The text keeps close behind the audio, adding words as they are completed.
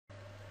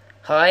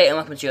Hi and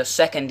welcome to your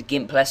second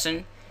Gimp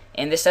lesson.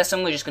 In this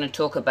lesson we're just going to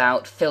talk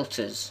about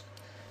filters.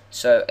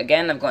 So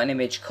again, I've got an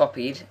image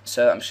copied,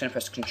 so I'm just going to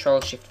press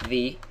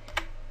Control-Shift-V,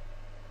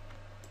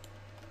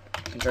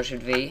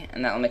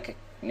 and that will make a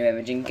new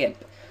image in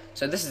Gimp.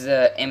 So this is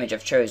the image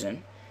I've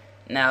chosen.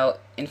 Now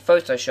in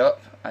Photoshop,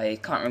 I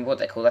can't remember what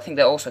they're called, I think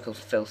they're also called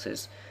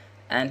filters,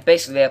 and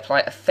basically they apply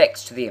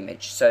effects to the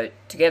image. So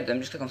to get them,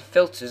 just click on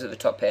filters at the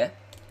top here,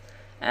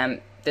 and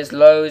there's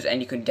loads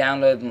and you can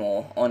download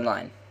more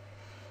online.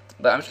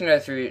 But I'm just going to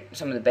go through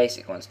some of the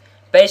basic ones.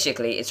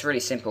 Basically, it's really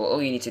simple.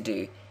 All you need to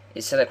do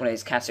is select one of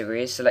these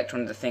categories, select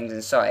one of the things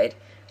inside,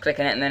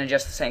 click on it, and then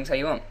adjust the settings how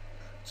you want.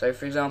 So,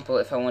 for example,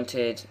 if I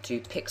wanted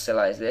to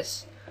pixelize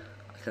this,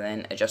 I can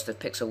then adjust the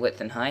pixel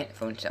width and height.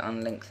 If I wanted to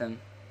unlink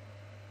them,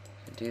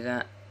 I can do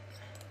that.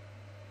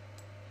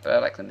 But I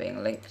like them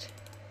being linked.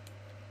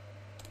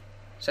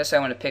 So, say I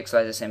want to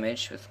pixelize this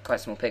image with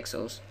quite small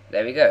pixels.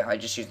 There we go. I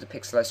just use the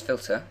pixelize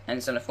filter, and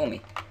it's done it for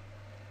me.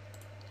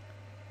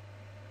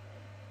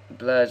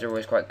 Blurs are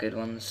always quite good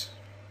ones.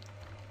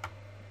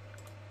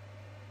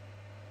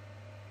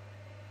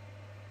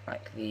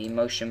 Like the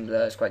motion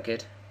blur is quite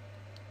good.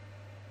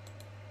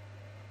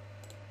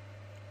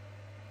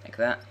 Like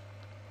that.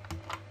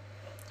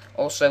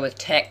 Also with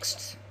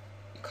text,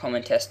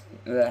 common text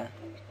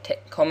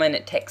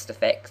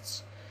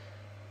effects.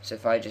 So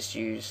if I just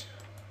use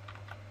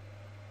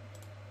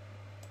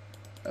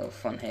a little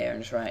font here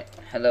and just write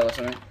hello or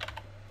something.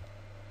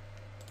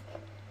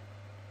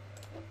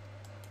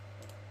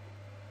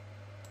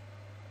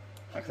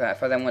 Like that.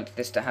 If I then want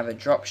this to have a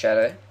drop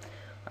shadow,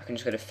 I can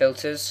just go to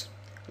filters,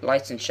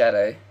 light and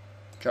shadow,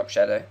 drop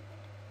shadow,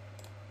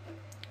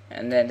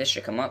 and then this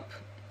should come up.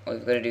 What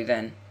we've got to do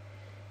then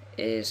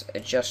is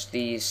adjust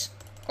these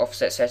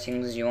offset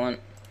settings as you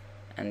want,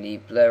 and the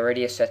blur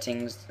radius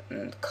settings,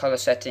 and the color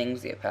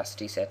settings, the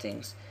opacity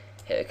settings.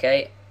 Hit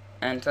OK,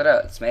 and ta-da,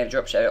 it's made a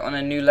drop shadow on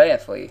a new layer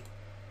for you.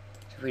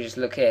 So if we just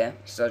look here,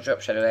 this is our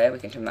drop shadow layer. We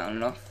can turn that on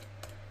and off,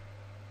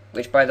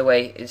 which by the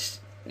way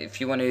is,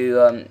 if you want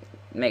to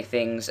make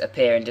things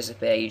appear and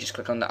disappear, you just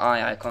click on the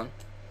eye icon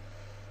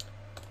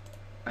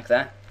like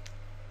that.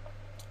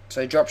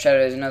 So drop shadow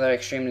is another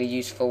extremely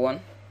useful one.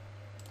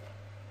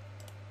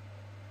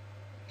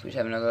 We just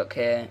have another look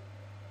here.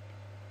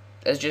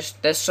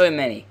 There's so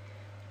many.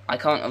 I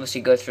can't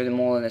obviously go through them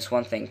all in this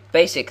one thing.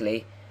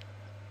 Basically,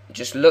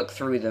 just look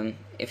through them.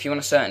 If you want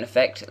a certain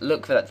effect,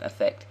 look for that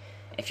effect.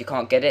 If you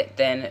can't get it,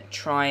 then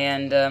try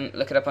and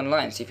look it up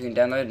online, see if you can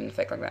download an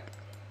effect like that.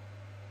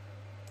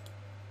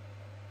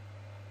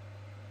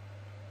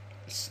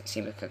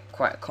 Seems like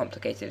quite a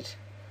complicated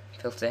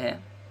filter here.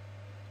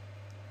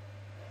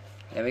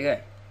 There we go.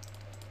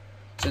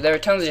 So there are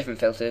tons of different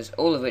filters,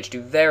 all of which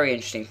do very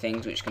interesting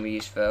things, which can be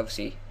used for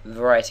obviously a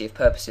variety of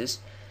purposes.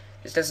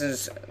 This lesson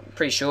is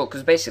pretty short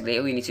because basically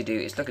all you need to do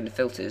is look into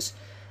filters,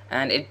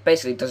 and it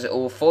basically does it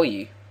all for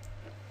you.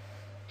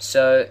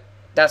 So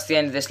that's the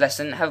end of this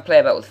lesson. Have a play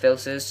about with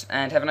filters,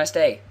 and have a nice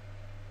day.